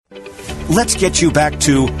let's get you back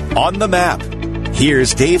to On the Map.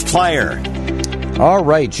 Here's Dave Plyer. All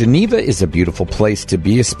right, Geneva is a beautiful place to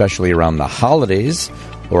be, especially around the holidays.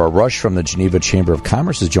 Laura Rush from the Geneva Chamber of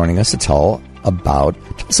Commerce is joining us to tell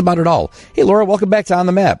us about it all. Hey, Laura, welcome back to On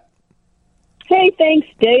the Map. Hey, thanks,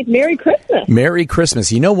 Dave. Merry Christmas. Merry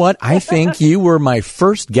Christmas. You know what? I think you were my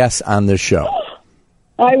first guest on this show.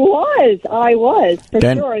 I was. For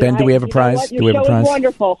Ben, sure. Ben, do we have a prize? Your show is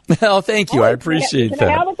wonderful. Oh, thank you. I appreciate that. Can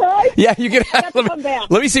I have a prize? Yeah, you can.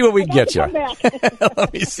 Let me see what we can get you.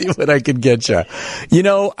 Let me see what I can get you. You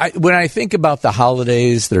know, when I think about the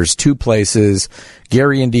holidays, there's two places,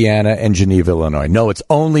 Gary, Indiana, and Geneva, Illinois. No, it's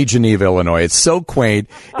only Geneva, Illinois. It's so quaint.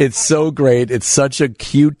 It's so great. It's such a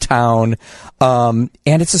cute town. And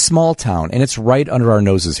it's a small town, and it's right under our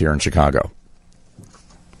noses here in Chicago.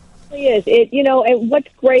 It is. And what's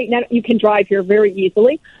great, now you can drive here very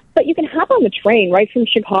easily, but you can hop on the train right from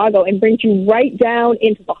Chicago and brings you right down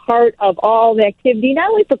into the heart of all the activity, not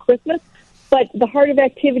only for Christmas, but the heart of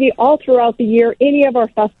activity all throughout the year, any of our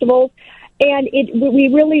festivals. And we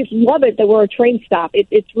really love it that we're a train stop.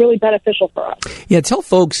 It's really beneficial for us. Yeah, tell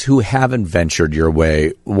folks who haven't ventured your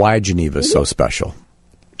way why Geneva is so special.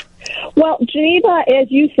 Well, Geneva, as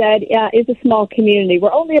you said, is a small community.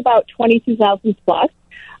 We're only about 22,000 plus.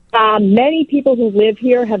 Many people who live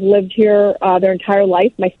here have lived here their entire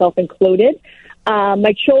life, myself included.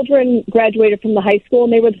 My children graduated from the high school,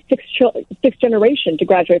 and they were the sixth generation to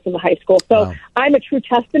graduate from the high school. So wow. I'm a true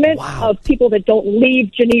testament of people that don't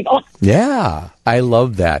leave Geneva. Yeah, I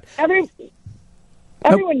love that.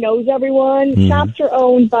 Everyone knows everyone. Mm-hmm. Shops are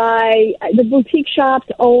owned by the boutique shops,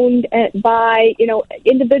 owned by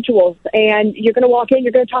individuals, and you're going to walk in.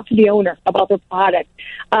 You're going to talk to the owner about their product.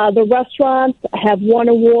 The restaurants have won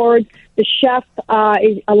awards. The chef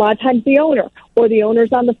is a lot of times the owner, or the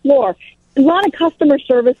owner's on the floor. A lot of customer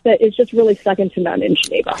service that is just really second to none in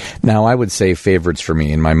Geneva. Now, I would say favorites for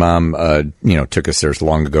me, and my mom, took us there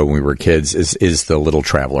long ago when we were kids, is the Little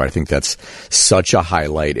Traveler. I think that's such a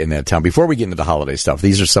highlight in that town. Before we get into the holiday stuff,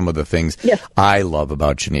 these are some of the things I love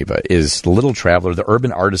about Geneva, is the Little Traveler. The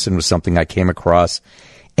Urban Artisan was something I came across,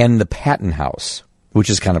 and the Patton House, which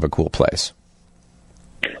is kind of a cool place.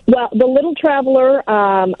 Well, the Little Traveler,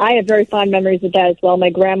 I have very fond memories of that as well.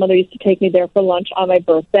 My grandmother used to take me there for lunch on my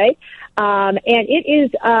birthday. And it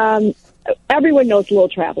is, everyone knows Little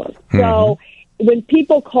Traveler. So when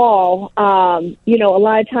people call, a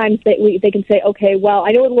lot of times they can say, okay, well,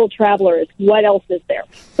 I know what a Little Traveler is. What else is there?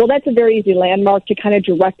 Well, that's a very easy landmark to kind of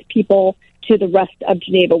direct people to the rest of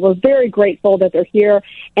Geneva. We're very grateful that they're here,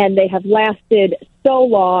 and they have lasted so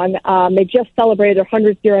long. They just celebrated their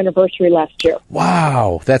 100th year anniversary last year.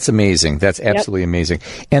 Wow, that's amazing. That's absolutely amazing.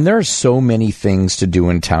 And there are so many things to do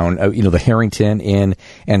in town. The Harrington Inn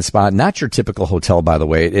and Spa, not your typical hotel, by the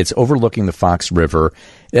way. It's overlooking the Fox River.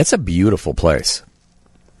 That's a beautiful place.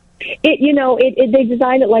 They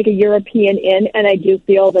designed it like a European inn, and I do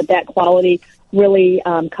feel that quality really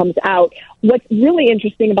comes out. What's really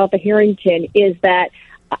interesting about the Harrington is that,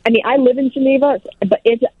 I live in Geneva, but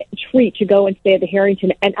it's a treat to go and stay at the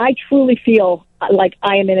Harrington, and I truly feel like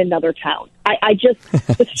I am in another town.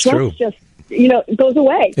 The stress just, goes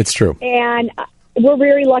away. It's true. And we're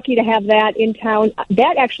very lucky to have that in town.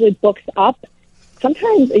 That actually books up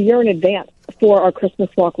sometimes a year in advance for our Christmas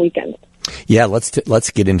walk weekends. Yeah,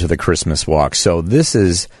 let's get into the Christmas walk. So this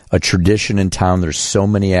is a tradition in town. There's so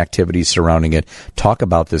many activities surrounding it. Talk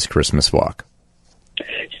about this Christmas walk.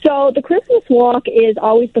 So the Christmas walk is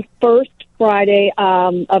always the first Friday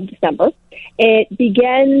of December. It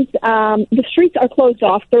begins, the streets are closed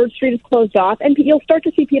off. 3rd Street is closed off, and you'll start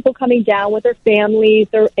to see people coming down with their families,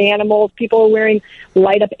 their animals. People are wearing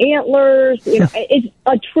light-up antlers. It's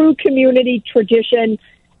a true community tradition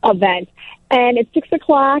event. And at 6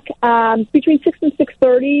 o'clock, between 6 and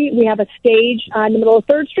 6:30, we have a stage in the middle of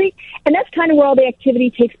 3rd Street, and that's kind of where all the activity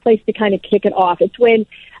takes place to kind of kick it off. It's when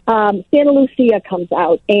Santa Lucia comes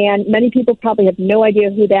out, and many people probably have no idea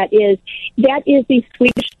who that is. That is the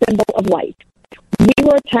Swedish symbol of light. We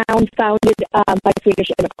were a town founded by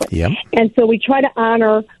Swedish immigrants, and so we try to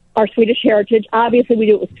honor our Swedish heritage. Obviously, we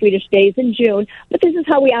do it with Swedish Days in June, but this is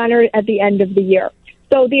how we honor it at the end of the year.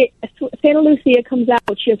 So the Santa Lucia comes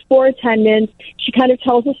out. She has 4 attendants. She kind of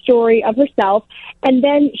tells a story of herself, and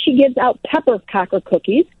then she gives out peppercocker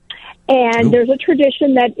cookies. And there's a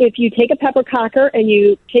tradition that if you take a peppercocker and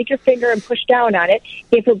you take your finger and push down on it,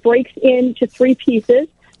 if it breaks into 3 pieces,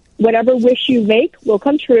 whatever wish you make will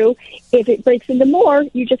come true. If it breaks into more,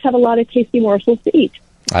 you just have a lot of tasty morsels to eat.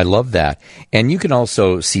 I love that. And you can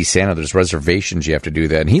also see Santa. There's reservations you have to do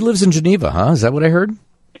that. And he lives in Geneva, huh? Is that what I heard?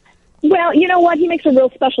 Well, you know what? He makes a real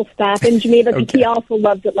special stop in Geneva because he also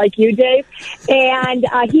loves it like you, Dave. And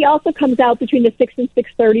he also comes out between the 6 and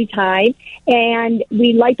 6:30 time. And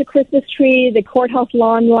we light the Christmas tree, the courthouse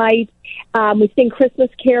lawn lights. We sing Christmas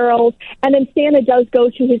carols. And then Santa does go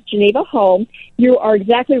to his Geneva home. You are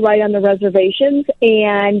exactly right on the reservations.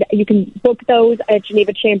 And you can book those at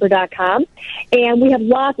genevachamber.com. And we have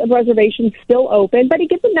lots of reservations still open. But it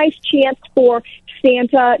gives a nice chance for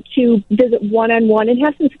Santa to visit one-on-one and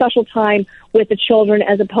have some special time with the children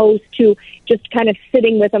as opposed to just kind of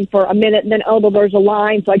sitting with them for a minute and then, well, there's a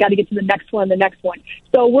line, so I got to get to the next one.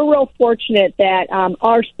 So we're real fortunate that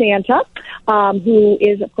our Santa, who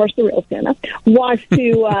is, of course, the real Santa, wants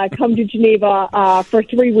to come to Geneva for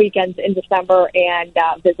 3 weekends in December and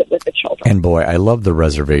visit with the children. And, boy, I love the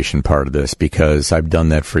reservation part of this because I've done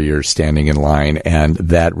that for years standing in line, and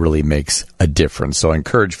that really makes a difference. So I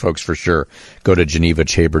encourage folks for sure, go to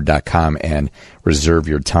genevachamber.com and reserve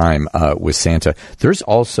your time with Santa. There's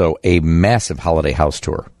also a massive holiday house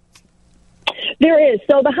tour. There is.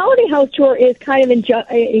 So the Holiday House Tour is kind of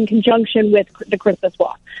in conjunction with the Christmas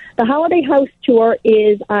Walk. The Holiday House Tour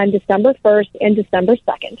is on December 1st and December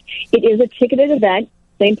 2nd. It is a ticketed event.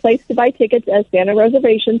 Same place to buy tickets as Santa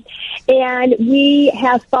reservations. And we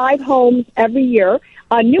have 5 homes every year.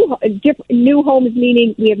 New homes,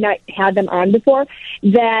 meaning we have not had them on before,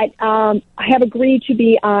 that have agreed to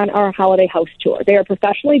be on our Holiday House Tour. They are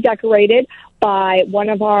professionally decorated by one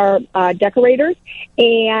of our decorators,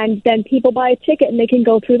 and then people buy a ticket and they can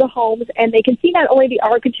go through the homes and they can see not only the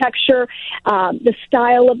architecture, the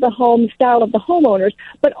style of the home, style of the homeowners,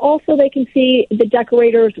 but also they can see the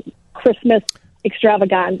decorators' Christmas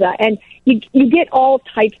extravaganza. And you get all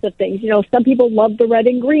types of things. You know, some people love the red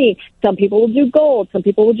and green. Some people will do gold. Some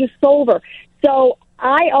people will do silver. So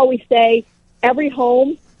I always say every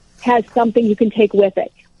home has something you can take with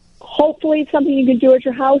it. Hopefully it's something you can do at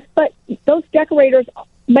your house, but those decorators,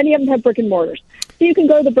 many of them have brick and mortars. So you can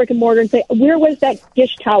go to the brick and mortar and say, where was that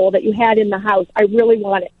dish towel that you had in the house? I really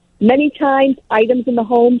want it. Many times items in the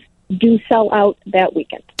homes do sell out that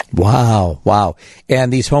weekend. Wow.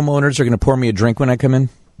 And these homeowners are going to pour me a drink when I come in?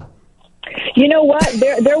 You know what?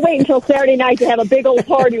 They're waiting until Saturday night to have a big old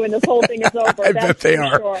party when this whole thing is over. I bet they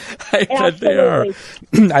are. Sure. I bet they are.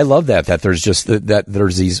 I love that there's just that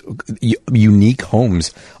there's these unique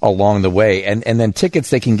homes along the way, and then tickets.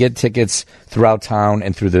 They can get tickets throughout town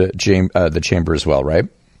and through the chamber as well, right?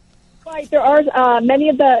 Right. There are many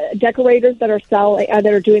of the decorators that are selling, that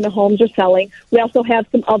are doing the homes are selling. We also have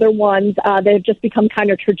some other ones that have just become kind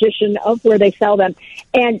of tradition of where they sell them,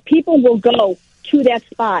 and people will go to that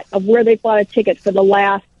spot of where they bought a ticket for the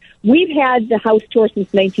last. We've had the house tour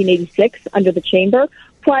since 1986 under the chamber.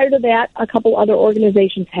 Prior to that, a couple other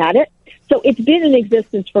organizations had it. So it's been in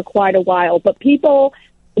existence for quite a while, but people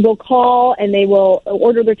will call and they will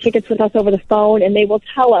order their tickets with us over the phone, and they will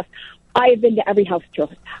tell us, I have been to every house tour.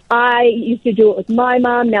 I used to do it with my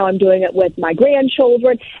mom. Now I'm doing it with my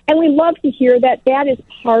grandchildren. And we love to hear that. That is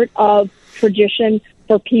part of tradition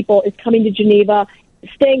for people, is coming to Geneva,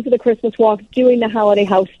 staying for the Christmas walk, doing the Holiday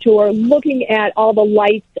House Tour, looking at all the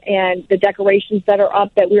lights and the decorations that are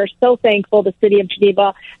up, that we are so thankful the city of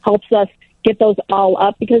Geneva helps us get those all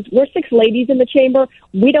up, because we're 6 ladies in the chamber.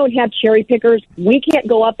 We don't have cherry pickers. We can't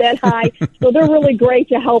go up that high. So they're really great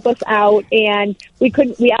to help us out, and we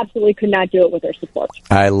absolutely could not do it with their support.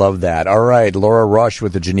 I love that. All right, Laura Rush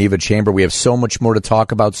with the Geneva Chamber. We have so much more to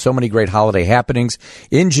talk about, so many great holiday happenings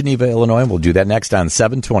in Geneva, Illinois, and we'll do that next on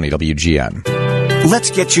 720 WGN. Let's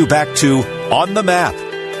get you back to On the Map.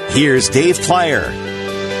 Here's Dave Plyer.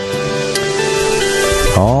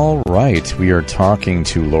 All right, we are talking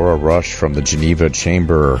to Laura Rush from the Geneva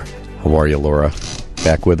Chamber. How are you, Laura?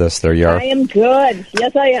 Back with us? There you are. I am good.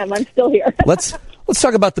 Yes, I am. I'm still here. Let's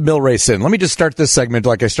talk about the mill race in. Let me just start this segment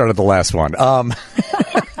like I started the last one.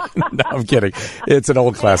 No, I'm kidding. It's an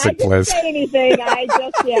old classic place. I didn't say anything.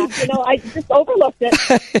 I just overlooked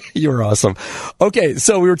it. You're awesome. Okay,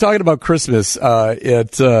 so we were talking about Christmas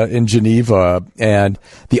in Geneva, and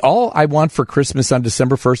the all I want for Christmas on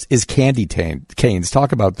December 1st is candy canes.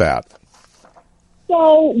 Talk about that.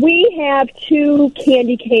 So we have 2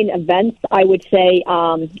 candy cane events, I would say,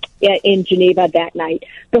 in Geneva that night.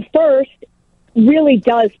 The first really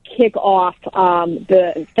does kick off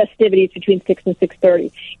the festivities between 6 and 6:30.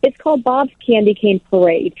 It's called Bob's Candy Cane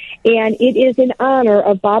Parade, and it is in honor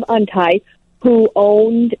of Bob Untie, who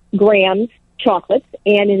owned Graham's Chocolates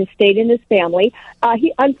and it has stayed in his family.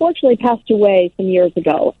 He unfortunately passed away some years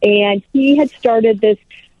ago, and he had started this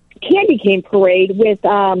candy cane parade with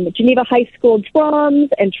Geneva High School drums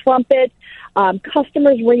and trumpets,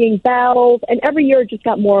 customers ringing bells, and every year it just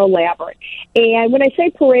got more elaborate. And when I say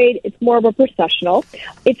parade, it's more of a processional.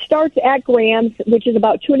 It starts at Graham's, which is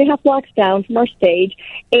about 2.5 blocks down from our stage,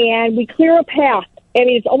 and we clear a path. I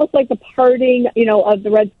mean, it's almost like the parting, of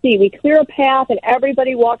the Red Sea. We clear a path, and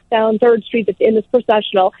everybody walks down 3rd Street that's in this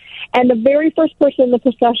processional. And the very first person in the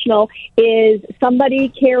processional is somebody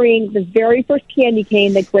carrying the very first candy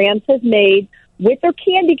cane that Graham's has made with their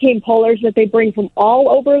candy cane pullers that they bring from all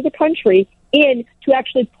over the country in to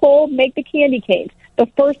actually make the candy canes. The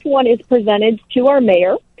first one is presented to our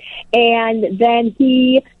mayor, and then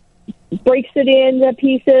he breaks it into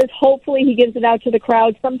pieces. Hopefully he gives it out to the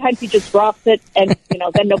crowd. Sometimes he just drops it, and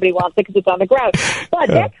then nobody wants it because it's on the ground. But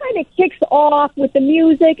that kind of kicks off with the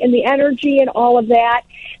music and the energy and all of that.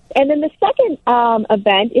 And then the second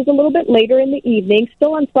event is a little bit later in the evening,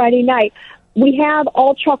 still on Friday night. We have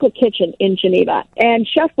All Chocolate Kitchen in Geneva, and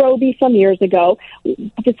Chef Roby some years ago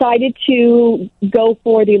decided to go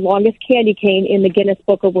for the longest candy cane in the Guinness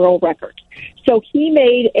Book of World Records. So he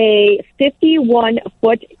made a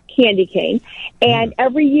 51-foot candy cane, and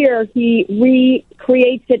every year he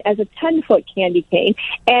recreates it as a 10-foot candy cane,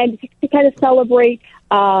 and to kind of celebrate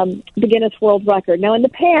the Guinness World Record. Now, in the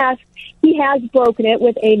past, he has broken it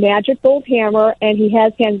with a magic gold hammer, and he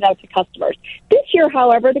has handed out to customers. This year,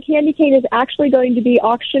 however, the candy cane is actually going to be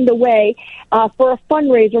auctioned away for a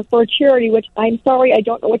fundraiser for a charity, which I'm sorry, I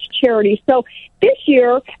don't know which charity. So this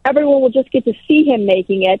year, everyone will just get to see him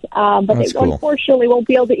making it, but they unfortunately won't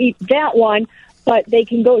be able to eat that one. But they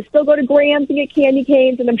can still go to Graham's and get candy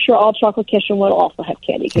canes, and I'm sure All Chocolate Kitchen will also have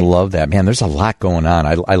candy canes. Love that, man. There's a lot going on.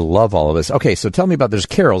 I love all of this. Okay, so tell me about, there's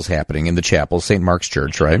carols happening in the chapel, St. Mark's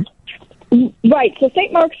Church, right? Right. So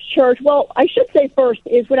St. Mark's Church, well, I should say first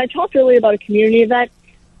is when I talked earlier about a community event,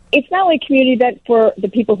 it's not only a community event for the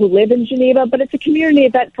people who live in Geneva, but it's a community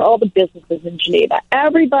event for all the businesses in Geneva.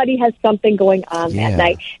 Everybody has something going on that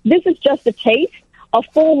night. This is just a taste. A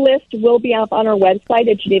full list will be up on our website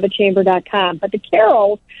at genevachamber.com. But the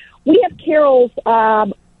carols, we have carols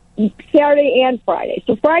Saturday and Friday.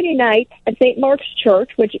 So Friday night at St. Mark's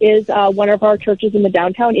Church, which is one of our churches in the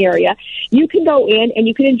downtown area, you can go in and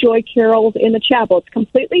you can enjoy carols in the chapel. It's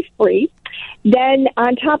completely free. Then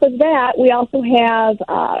on top of that, we also have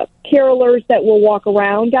carolers that will walk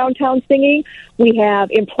around downtown singing. We have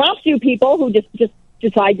impromptu people who just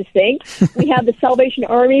decide to sing. We have the Salvation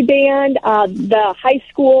Army band. The high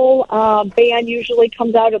school band usually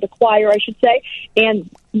comes out of the choir, I should say, and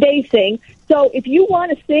they sing. So if you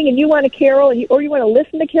want to sing and you want to carol or you want to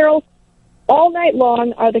listen to carols, all night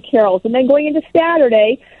long are the carols. And then going into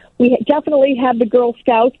Saturday, we definitely have the Girl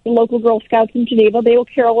Scouts, the local Girl Scouts in Geneva. They will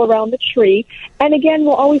carol around the tree. And again,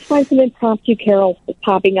 we'll always find some impromptu carols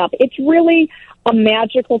popping up. It's really a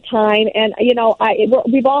magical time, and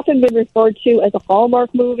we've often been referred to as a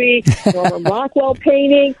Hallmark movie, Norman Rockwell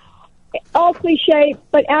painting, all cliche,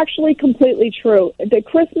 but actually completely true. The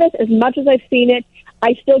Christmas, as much as I've seen it,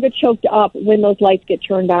 I still get choked up when those lights get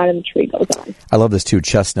turned on and the tree goes on. I love this too.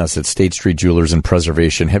 Chestnuts at State Street Jewelers and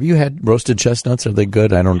Preservation. Have you had roasted chestnuts? Are they good?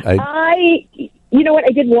 You know what?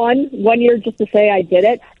 I did one year just to say I did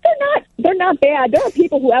it. They're not bad. There are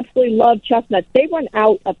people who absolutely love chestnuts. They run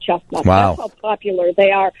out of chestnuts. Wow. That's how popular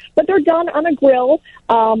they are. But they're done on a grill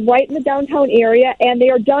right in the downtown area, and they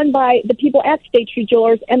are done by the people at State Street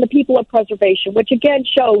Jewelers and the people at Preservation, which again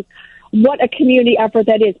shows what a community effort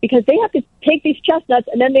that is, because they have to take these chestnuts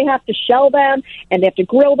and then they have to shell them and they have to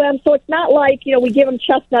grill them. So it's not like, we give them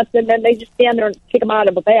chestnuts and then they just stand there and pick them out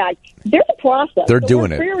of a bag. There's a process. They're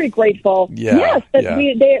doing it. We're very grateful. Yeah,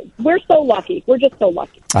 yes, we're so lucky. We're just so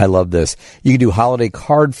lucky. I love this. You can do holiday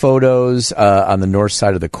card photos on the north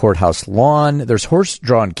side of the courthouse lawn. There's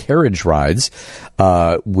horse-drawn carriage rides,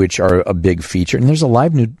 which are a big feature. And there's a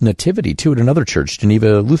live nativity, too, at another church,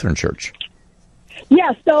 Geneva Lutheran Church.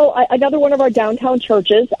 Yeah, so another one of our downtown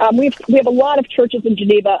churches. We have a lot of churches in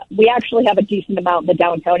Geneva. We actually have a decent amount in the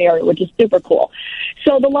downtown area, which is super cool.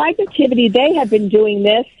 So the live nativity, they have been doing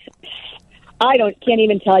this. Can't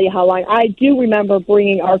even tell you how long. I do remember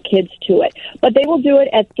bringing our kids to it. But they will do it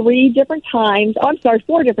at 4 different times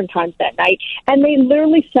that night. And they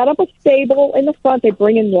literally set up a stable in the front. They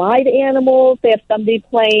bring in live animals. They have somebody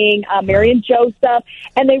playing Mary and Joseph.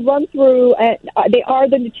 And they run through, they are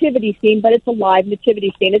the nativity scene, but it's a live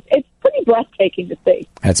nativity scene. It's pretty breathtaking to see.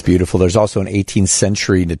 That's beautiful. There's also an 18th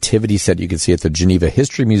century nativity set you can see at the Geneva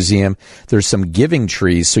History Museum. There's some giving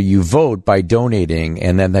trees, so you vote by donating,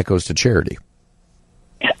 and then that goes to charity.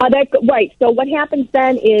 Right. So what happens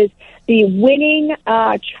then is the winning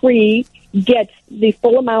tree gets the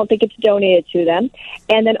full amount that gets donated to them.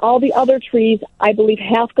 And then all the other trees, I believe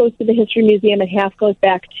half goes to the History Museum and half goes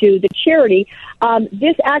back to the charity.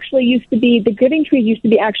 This actually used to be, the giving trees used to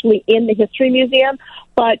be actually in the History Museum,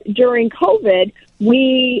 but during COVID,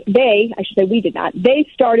 they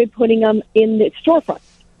started putting them in the storefronts.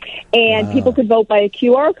 And people could vote by a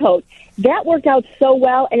QR code. That worked out so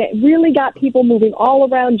well, and it really got people moving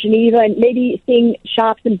all around Geneva and maybe seeing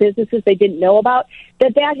shops and businesses they didn't know about,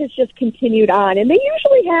 that has just continued on. And they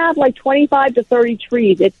usually have like 25 to 30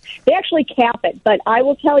 trees. They actually cap it, but I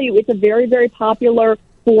will tell you, it's a very, very popular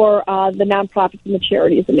for the nonprofits and the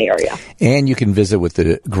charities in the area. And you can visit with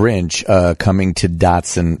the Grinch coming to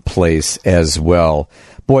Dotson Place as well.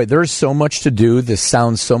 Boy, there's so much to do. This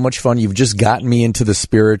sounds so much fun. You've just gotten me into the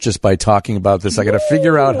spirit just by talking about this. I got to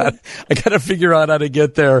figure out how to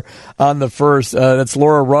get there on the 1st. That's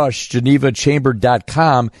Laura Rush,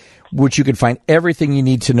 GenevaChamber.com, which you can find everything you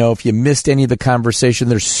need to know. If you missed any of the conversation,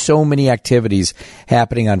 there's so many activities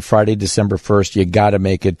happening on Friday, December 1st. You got to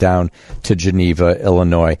make it down to Geneva,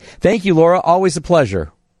 Illinois. Thank you, Laura. Always a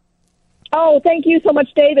pleasure. Oh, thank you so much,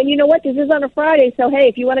 Dave. And you know what? This is on a Friday, so hey,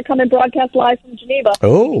 if you want to come and broadcast live from Geneva, I'd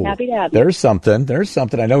be happy to have you. There's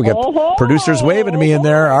something. I know we got producers waving to me in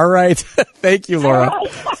there. All right. Thank you, Laura.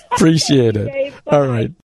 Appreciate it. Dave, all right.